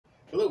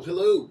Hello,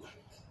 hello.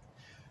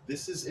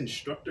 This is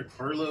Instructor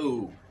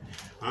Carlo.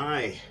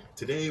 Hi.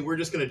 Today we're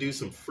just going to do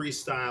some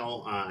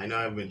freestyle. I know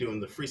I've been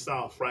doing the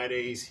Freestyle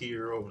Fridays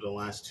here over the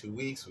last 2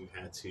 weeks. We've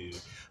had to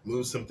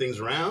move some things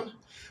around.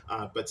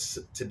 But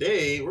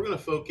today we're going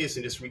to focus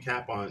and just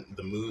recap on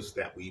the moves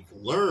that we've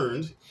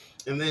learned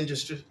and then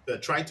just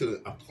try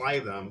to apply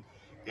them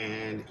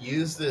and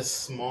use this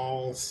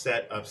small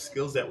set of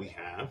skills that we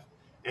have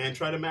and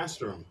try to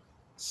master them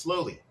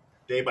slowly,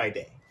 day by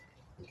day.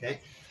 Okay?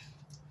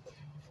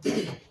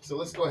 So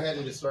let's go ahead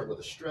and just start with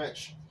a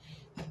stretch.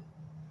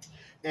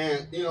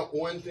 And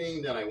one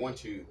thing that I want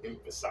to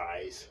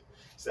emphasize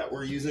is that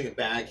we're using a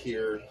bag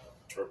here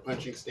or a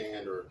punching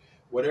stand or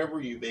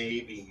whatever you may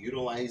be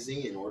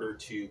utilizing in order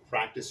to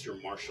practice your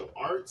martial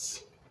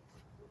arts.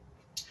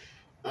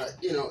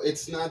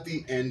 It's not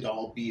the end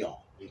all be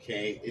all,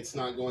 okay? It's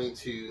not going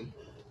to,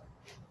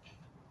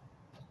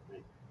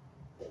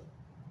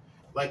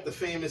 like the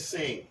famous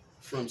saying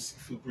from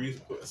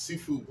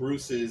Sifu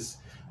Bruce's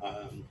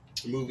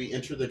movie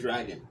Enter the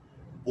Dragon,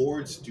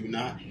 boards do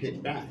not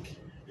hit back.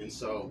 And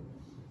so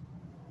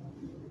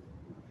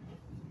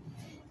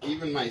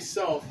even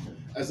myself,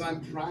 as I'm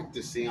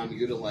practicing, I'm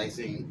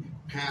utilizing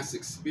past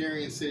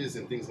experiences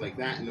and things like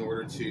that in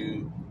order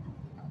to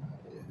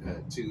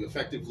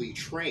effectively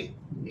train.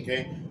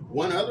 Okay.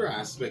 One other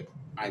aspect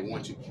I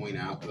want to point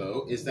out,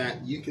 though, is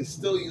that you can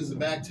still use the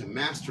bag to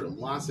master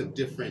lots of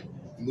different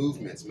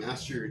movements,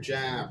 master your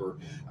jab, or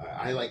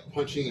I like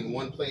punching in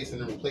one place and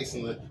then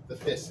replacing the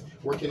fist,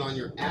 working on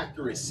your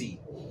accuracy.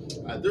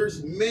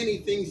 There's many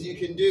things you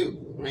can do,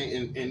 right?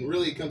 And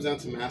really it comes down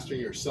to mastering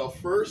yourself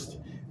first,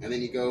 and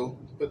then you go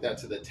put that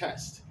to the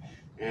test.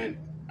 And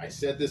I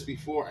said this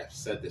before, I've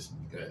said this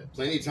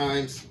plenty of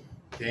times,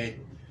 okay?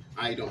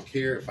 I don't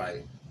care if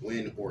I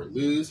win or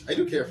lose. I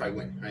do care if I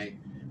win, right?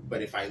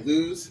 But if I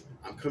lose,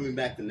 I'm coming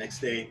back the next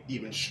day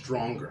even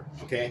stronger,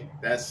 okay?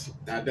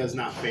 That does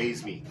not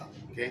faze me,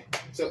 okay?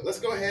 So let's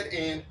go ahead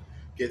and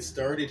get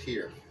started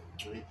here.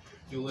 Right?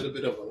 Do a little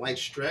bit of a light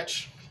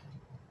stretch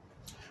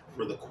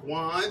for the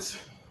quads.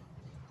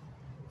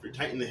 If you're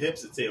tight in the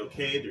hips, it's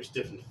okay. There's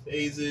different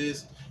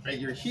phases, right?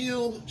 Your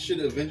heel should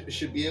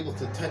be able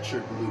to touch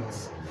your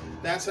glutes.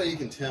 That's how you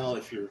can tell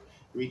if you're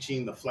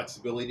reaching the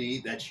flexibility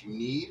that you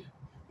need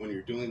when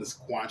you're doing this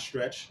quad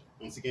stretch.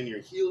 Once again,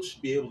 your heel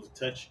should be able to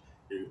touch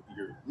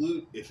your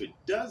glute. If it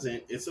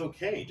doesn't, it's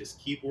okay. Just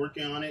keep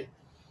working on it.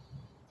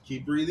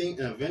 Keep breathing,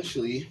 and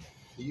eventually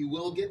you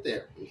will get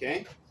there,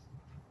 okay?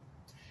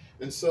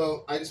 And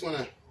so I just want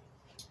to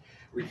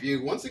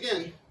review once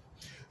again.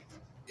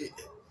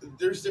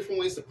 There's different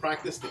ways to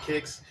practice the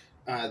kicks.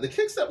 The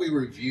kicks that we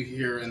review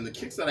here and the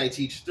kicks that I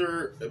teach,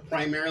 they're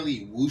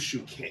primarily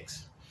Wushu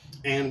kicks.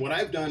 And what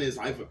I've done is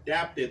I've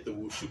adapted the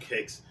Wushu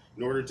kicks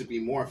in order to be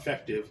more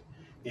effective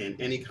in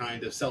any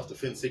kind of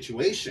self-defense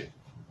situation.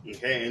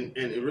 Okay, and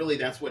it really,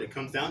 that's what it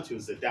comes down to,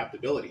 is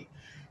adaptability.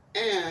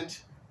 And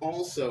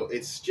also,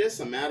 it's just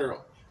a matter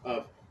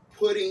of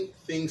putting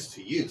things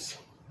to use,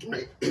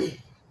 right?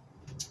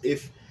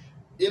 If,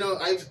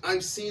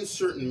 I've seen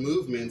certain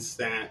movements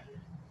that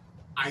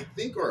I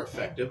think are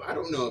effective. I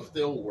don't know if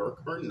they'll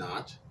work or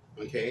not,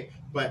 okay?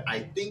 But I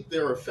think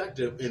they're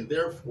effective, and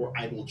therefore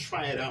I will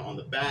try it out on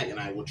the bag,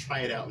 and I will try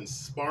it out in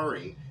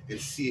sparring and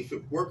see if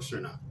it works or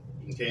not,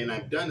 okay? And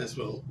I've done this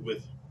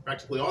with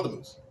practically all the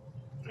moves.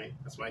 Right?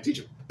 That's why I teach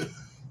them.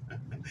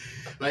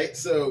 Right?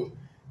 So,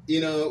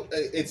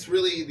 it's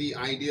really the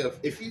idea of,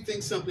 if you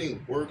think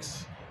something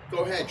works,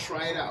 go ahead,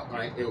 try it out,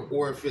 right?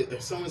 Or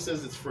if someone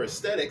says it's for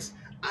aesthetics,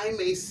 I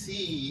may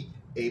see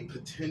a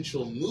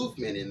potential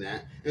movement in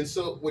that. And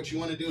so what you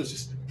want to do is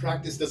just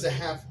practice. Does it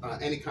have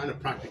any kind of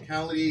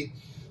practicality?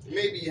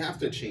 Maybe you have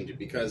to change it,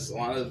 because a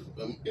lot of,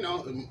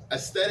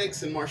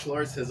 aesthetics in martial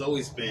arts has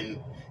always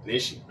been an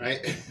issue,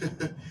 right?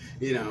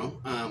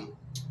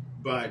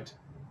 But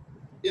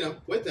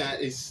with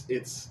that,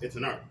 it's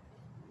an art,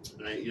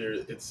 right?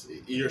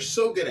 You're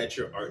so good at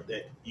your art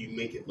that you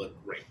make it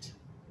look great.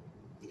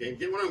 Okay,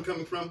 get where I'm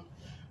coming from?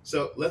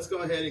 So let's go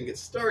ahead and get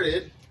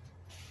started.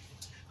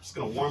 I'm just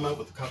gonna warm up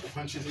with a couple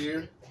punches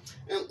here,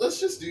 and let's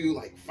just do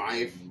like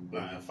five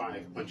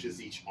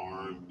punches each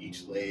arm,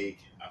 each leg,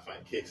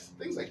 5 kicks,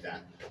 things like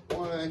that.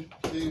 1,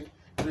 2,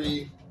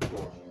 3,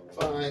 4,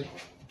 5,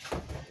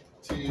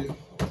 2,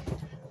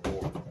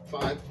 4,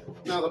 5.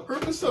 Now the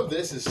purpose of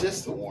this is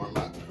just to warm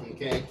up,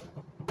 okay?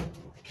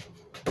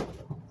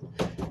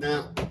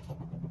 Now,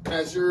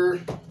 as you're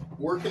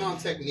working on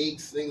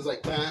techniques, things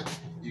like that,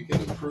 you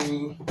can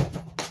improve.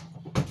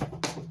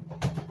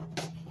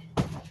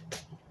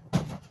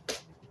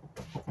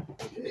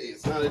 Okay,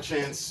 it's not a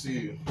chance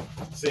to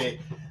say,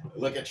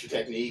 look at your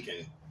technique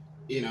and,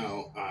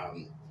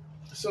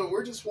 so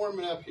we're just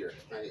warming up here,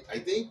 right? I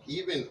think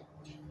even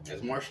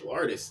as martial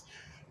artists,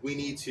 we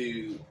need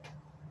to,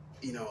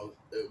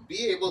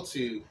 be able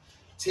to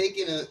take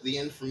in the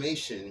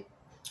information,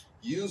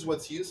 use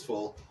what's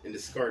useful, and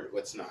discard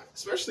what's not,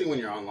 especially when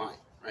you're online,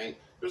 right?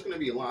 There's going to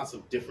be lots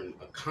of different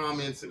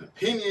comments and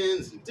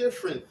opinions and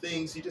different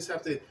things. You just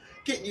have to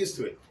get used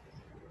to it.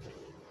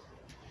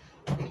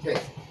 Okay.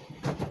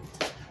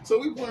 So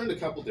we've learned a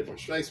couple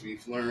different strikes.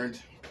 We've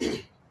learned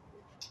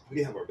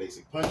we have our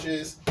basic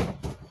punches,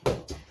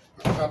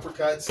 our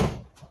uppercuts,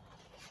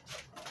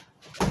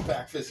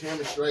 back fist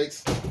hammer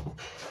strikes.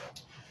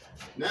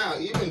 Now,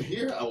 even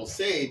here, I will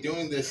say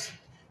doing this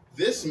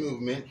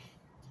movement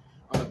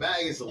on the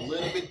bag is a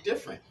little bit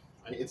different.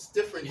 Right? It's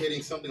different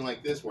hitting something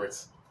like this where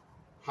it's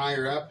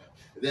higher up.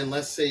 Then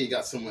let's say you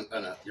got someone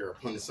on your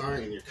opponent's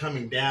arm and you're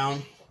coming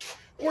down,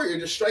 or you're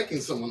just striking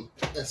someone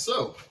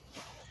so.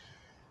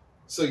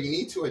 So you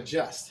need to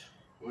adjust.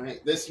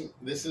 Right? This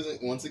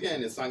isn't, once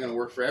again, it's not going to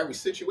work for every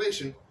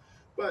situation,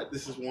 but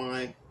this is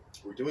why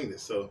we're doing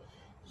this. So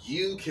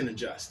you can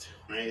adjust.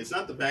 Right? It's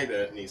not the bag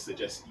that needs to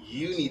adjust.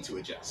 You need to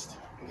adjust.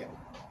 Okay.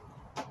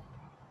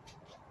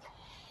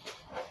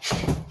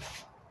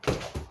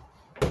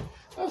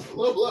 That was a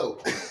low blow.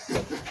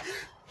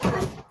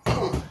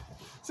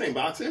 Same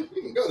boxing.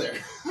 You can go there.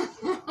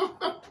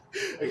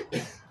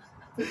 Okay.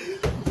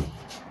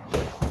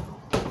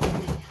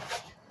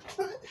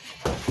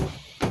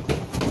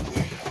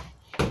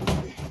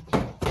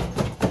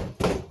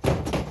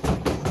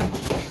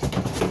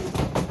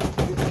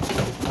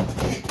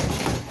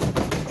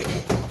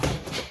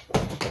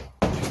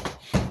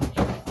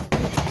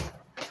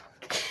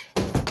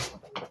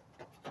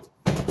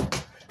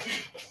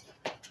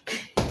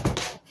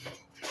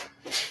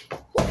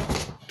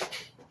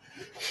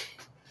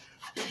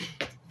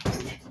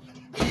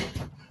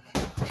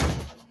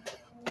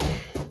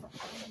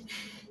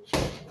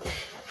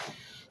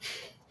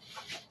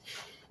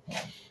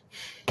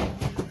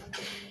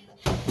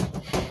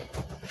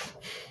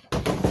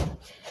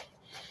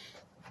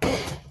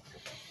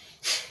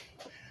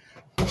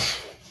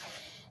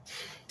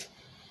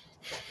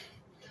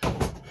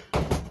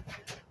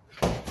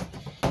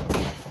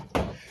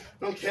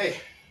 Okay,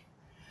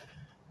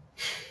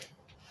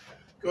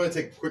 go ahead and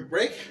take a quick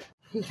break.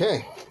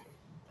 Okay,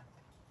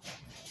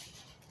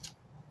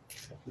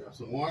 grab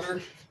some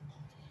water.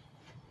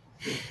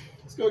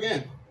 Let's go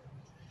again.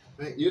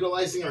 Right.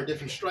 Utilizing our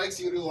different strikes,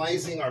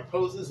 utilizing our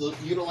poses,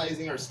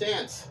 utilizing our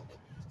stance.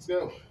 Let's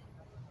go.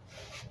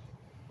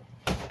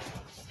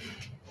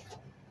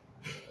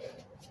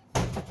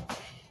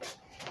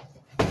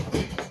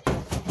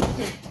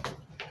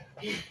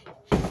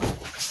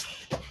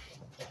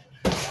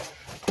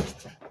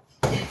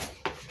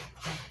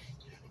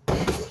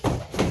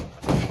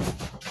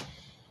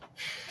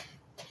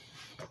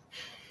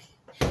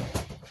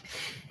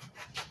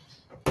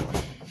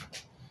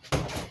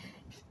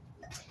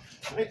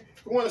 Right.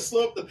 We want to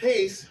slow up the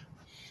pace,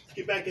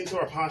 get back into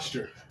our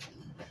posture.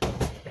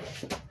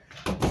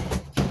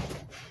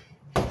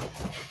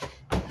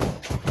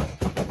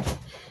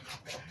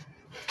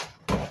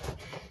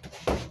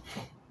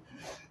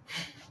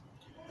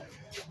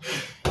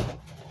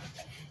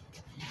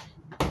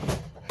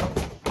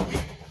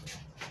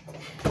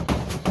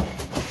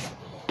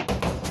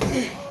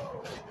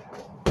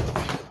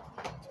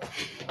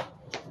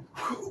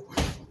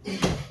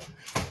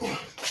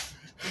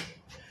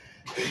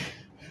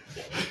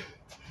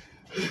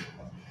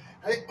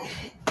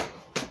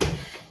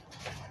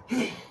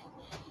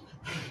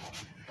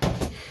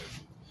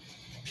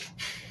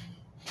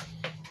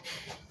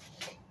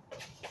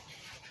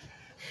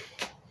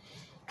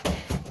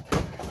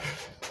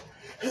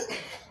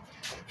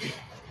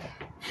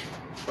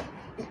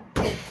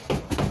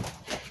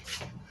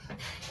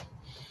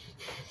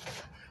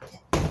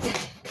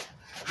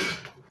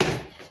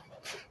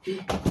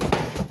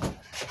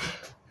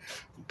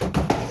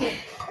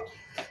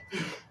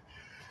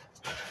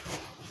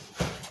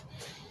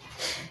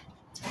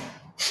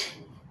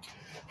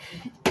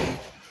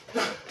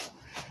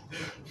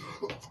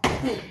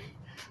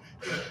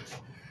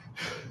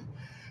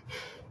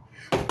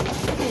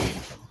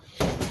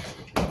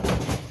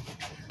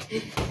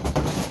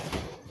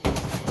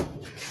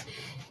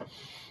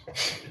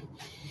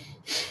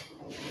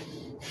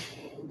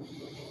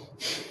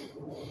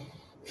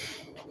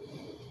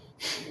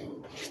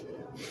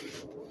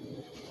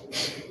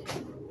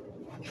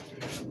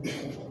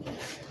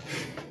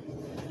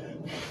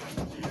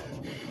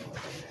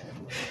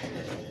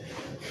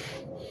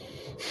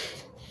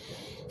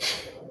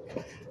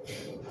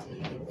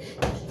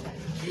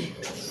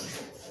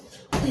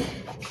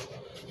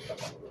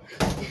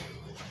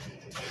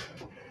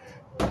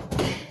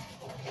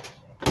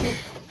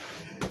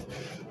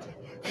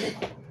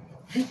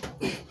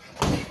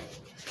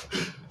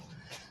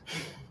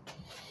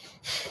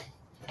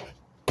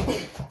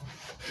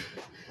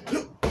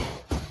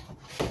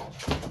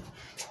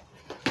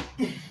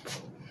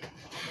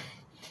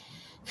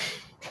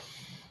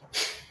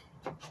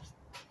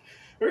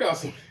 Very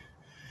awesome.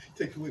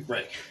 Take a quick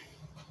break.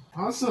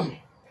 Awesome.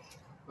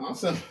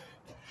 Awesome.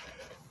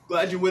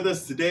 Glad you're with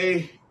us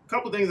today. A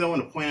couple things I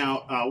want to point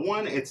out.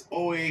 One, it's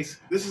always,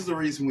 this is the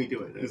reason we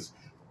do it, is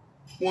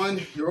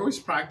one, you're always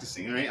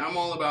practicing, right? I'm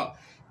all about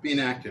being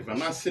active. I'm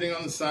not sitting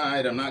on the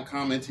side. I'm not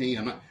commenting.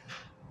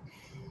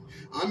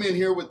 I'm in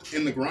here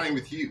in the grind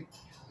with you,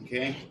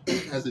 okay?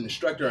 As an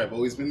instructor, I've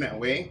always been that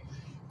way.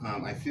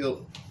 I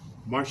feel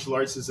martial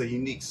arts is a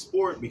unique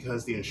sport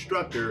because the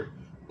instructor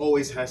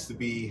always has to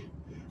be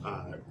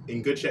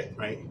in good shape,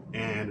 right?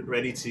 And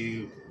ready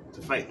to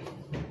fight,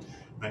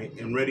 right?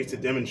 And ready to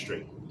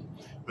demonstrate,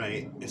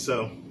 right? And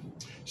so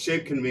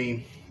shape can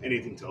mean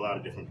anything to a lot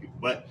of different people,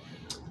 but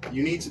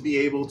you need to be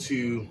able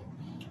to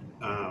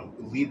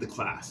lead the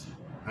class,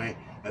 right?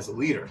 As a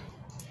leader,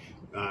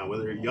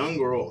 whether you're young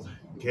or old,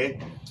 okay?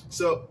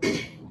 So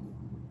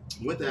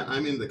with that,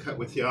 I'm in the cut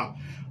with y'all.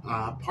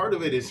 Part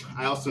of it is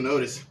I also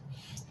notice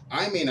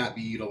I may not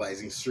be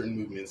utilizing certain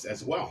movements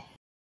as well.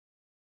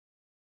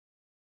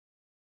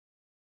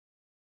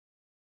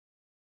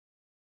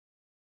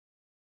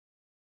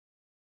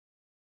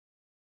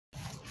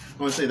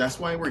 I want to say that's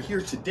why we're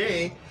here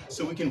today,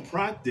 so we can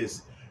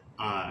practice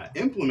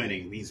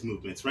implementing these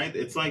movements, right?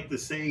 It's like the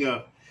saying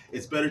of,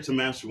 it's better to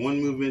master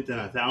one movement than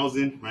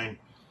 1,000, right?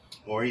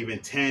 Or even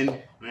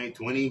 10, right?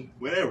 20,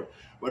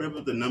 whatever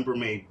the number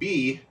may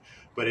be.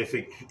 But if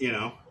it,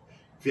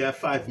 if you have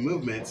 5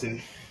 movements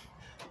and,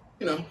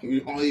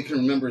 all you can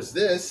remember is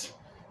this,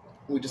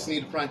 we just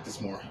need to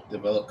practice more.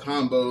 Develop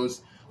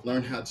combos,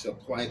 learn how to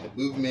apply the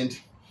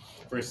movement.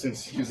 For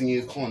instance, using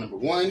either claw number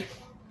 1,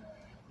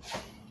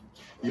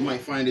 you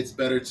might find it's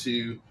better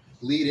to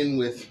lead in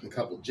with a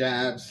couple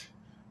jabs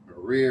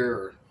or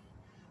rear.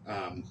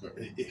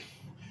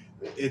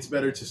 It's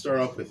better to start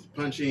off with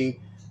punching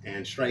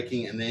and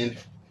striking and then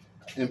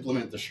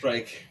implement the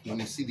strike when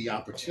you see the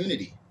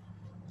opportunity.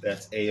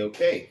 That's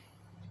A-okay.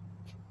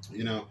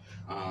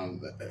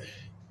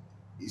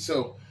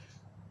 So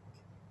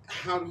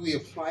how do we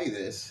apply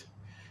this?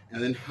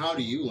 And then how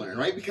do you learn,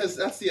 right? Because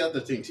that's the other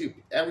thing too.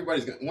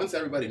 Once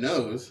everybody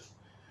knows,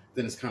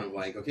 then it's kind of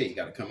like, okay, you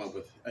got to come up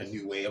with a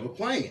new way of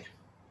applying it,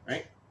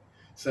 right?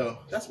 So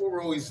that's what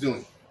we're always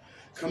doing.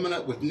 Coming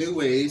up with new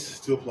ways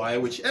to apply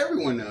it, which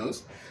everyone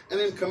knows, and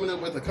then coming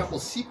up with a couple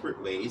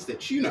secret ways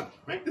that you know,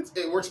 right?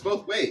 It works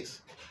both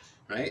ways,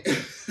 right?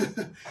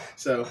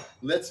 So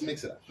let's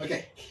mix it up.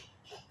 Okay,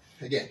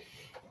 again.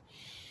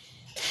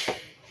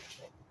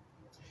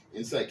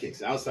 Inside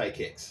kicks, outside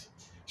kicks,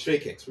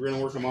 straight kicks. We're going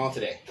to work them all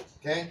today,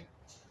 okay?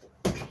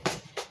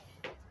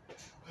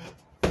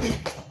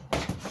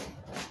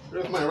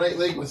 What if my right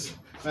leg was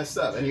messed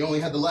up and you only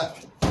had the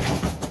left, all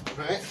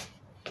right?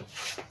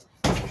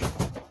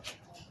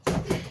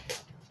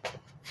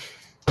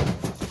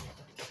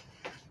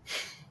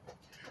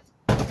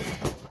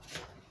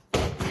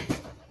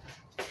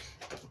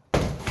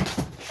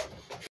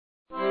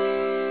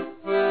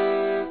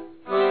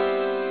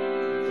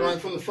 Throwing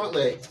from the front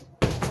leg.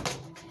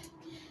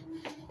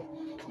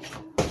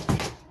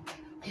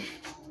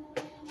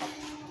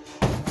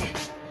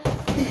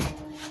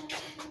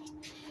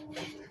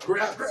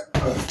 Grab.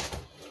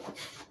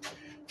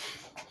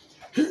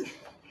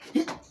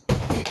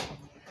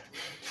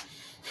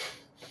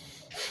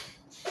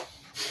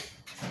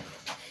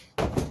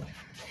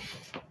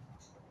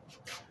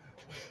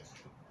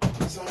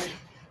 Sorry.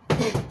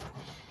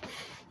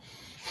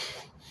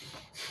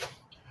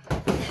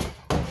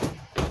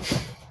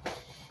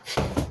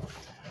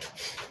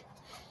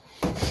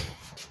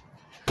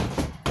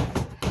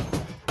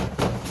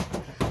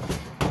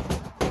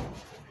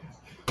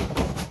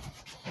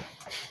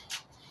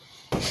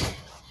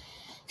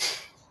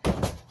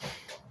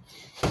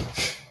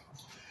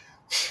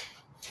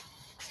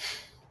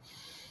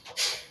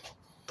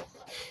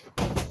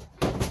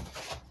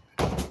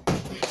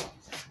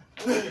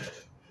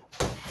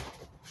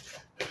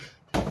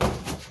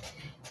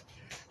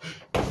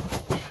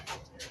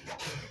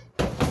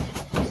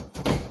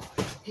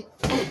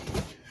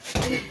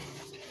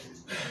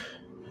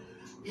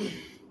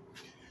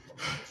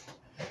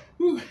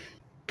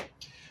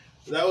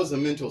 That was a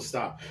mental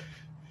stop.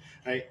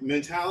 Right?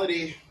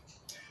 Mentality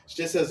is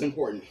just as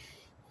important.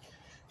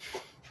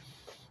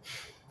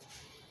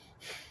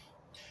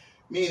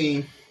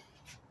 Meaning,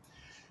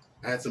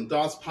 I had some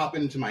thoughts pop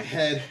into my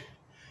head.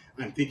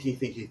 I'm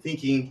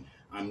thinking.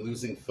 I'm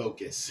losing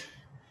focus.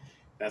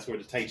 That's where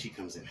the Tai Chi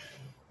comes in.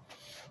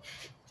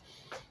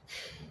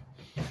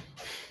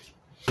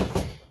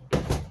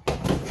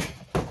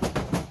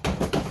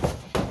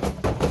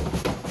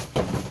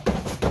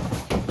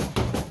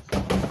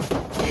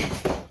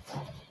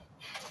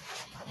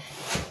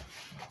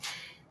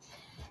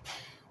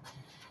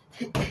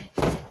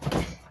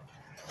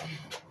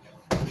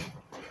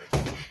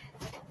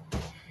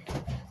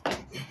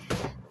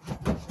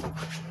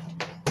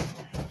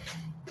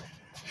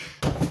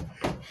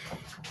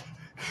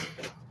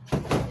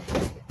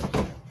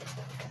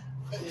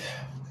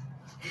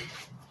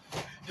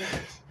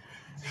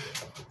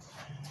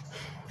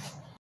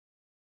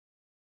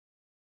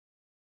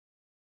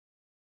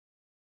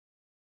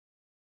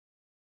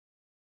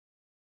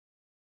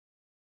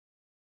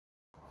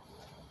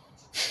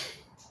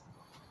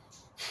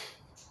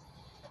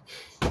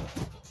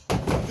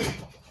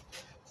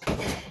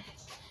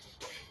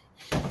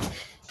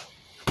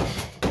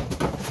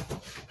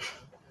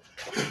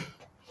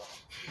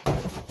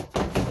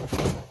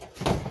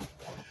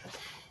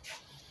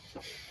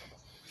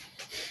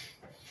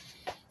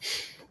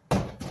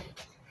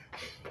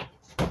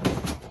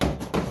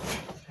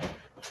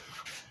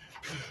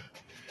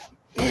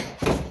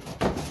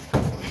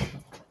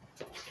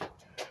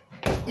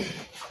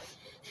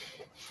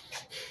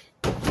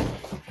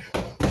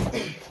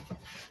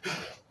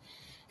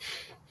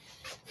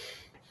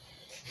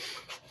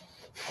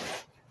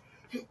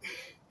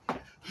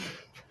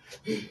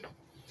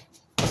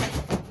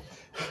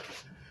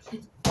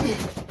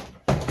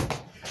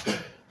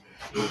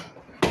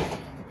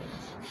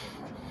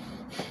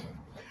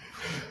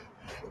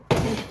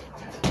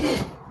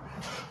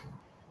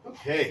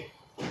 Okay.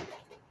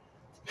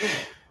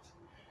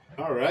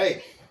 All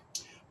right.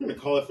 I'm going to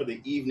call it for the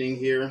evening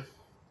here.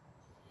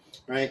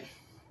 Right.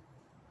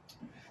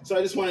 So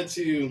I just wanted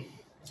to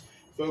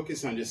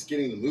focus on just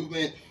getting the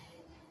movement.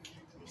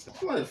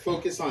 I wanted to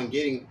focus on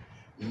getting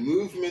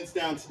movements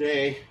down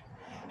today.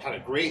 Had a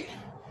great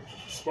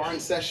sparring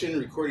session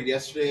recorded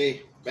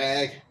yesterday,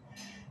 bag,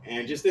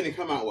 and just didn't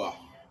come out well.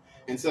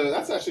 And so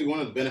that's actually one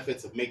of the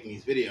benefits of making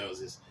these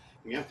videos is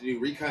when you have to do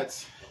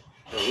recuts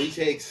or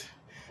retakes,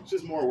 it's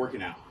just more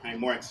working out, right?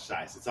 More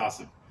exercise. It's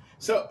awesome.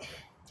 So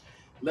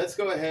let's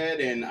go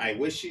ahead, and I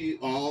wish you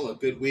all a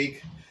good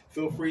week.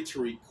 Feel free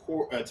to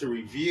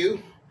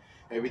review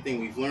everything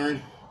we've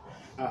learned.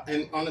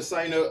 And on a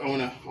side note, I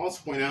want to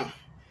also point out,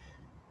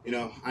 you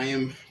know, I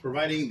am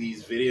providing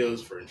these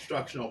videos for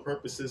instructional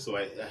purposes, so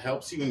it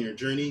helps you in your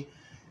journey.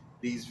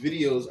 These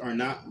videos are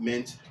not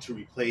meant to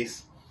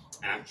replace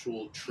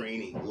actual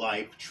training,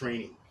 live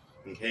training,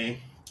 okay?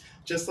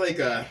 Just like,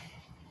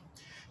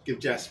 give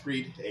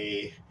Jaspreet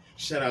a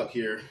shout out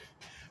here.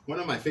 One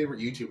of my favorite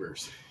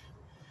YouTubers,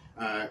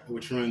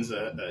 which runs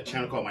a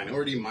channel called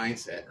Minority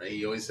Mindset, right?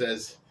 He always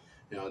says,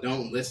 you know,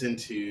 don't listen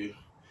to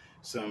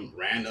some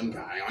random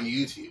guy on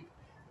YouTube.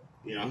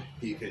 You know,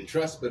 you can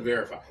trust but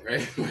verify,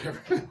 right?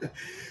 Whatever.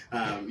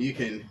 You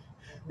can,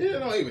 you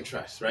don't even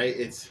trust, right?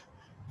 It's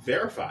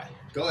verify.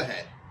 Go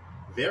ahead,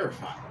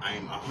 verify. I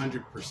am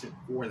 100%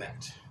 for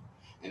that.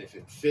 And if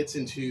it fits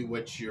into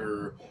what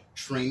your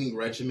training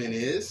regimen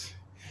is,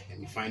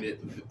 and you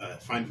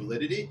find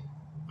validity,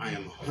 I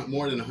am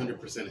more than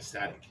 100%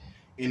 ecstatic.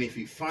 And if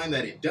you find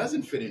that it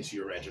doesn't fit into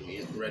your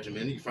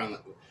regimen, you find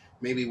that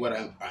maybe what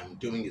I'm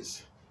doing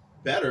is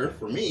better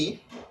for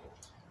me,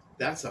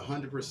 that's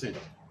 100%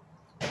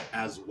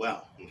 as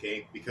well,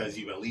 okay? Because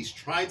you've at least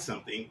tried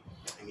something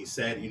and you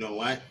said, you know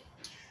what,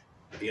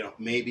 you know,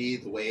 maybe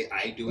the way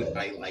I do it,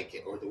 I like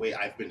it, or the way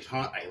I've been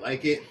taught, I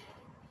like it.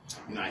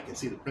 You know, I can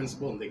see the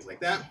principle and things like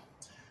that.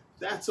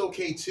 That's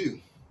okay too.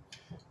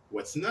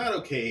 What's not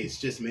okay is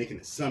just making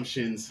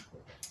assumptions,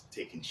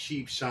 taking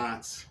cheap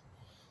shots,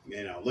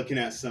 you know, looking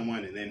at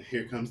someone, and then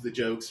here comes the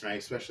jokes, right?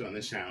 Especially on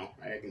this channel,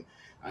 right?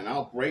 And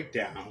I'll break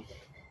down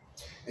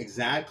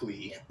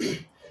exactly,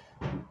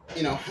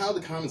 you know, how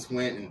the comments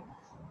went,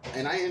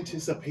 and I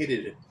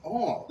anticipated it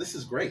all. This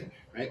is great,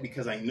 right?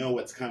 Because I know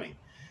what's coming.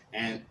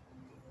 And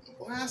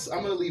last, I'm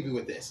going to leave you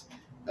with this.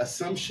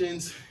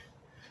 Assumptions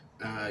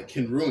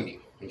can ruin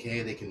you,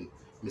 okay? They can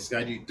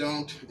misguide you.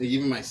 Don't,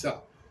 even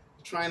myself,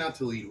 try not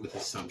to lead with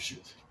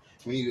assumptions.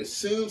 When you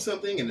assume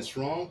something and it's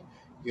wrong,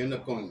 you end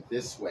up going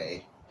this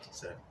way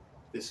instead of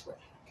this way,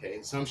 okay?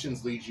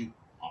 Assumptions lead you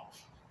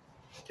off,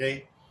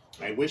 okay?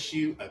 I wish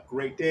you a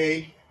great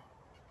day,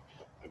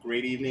 a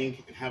great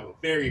evening, and have a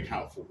very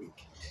powerful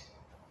week.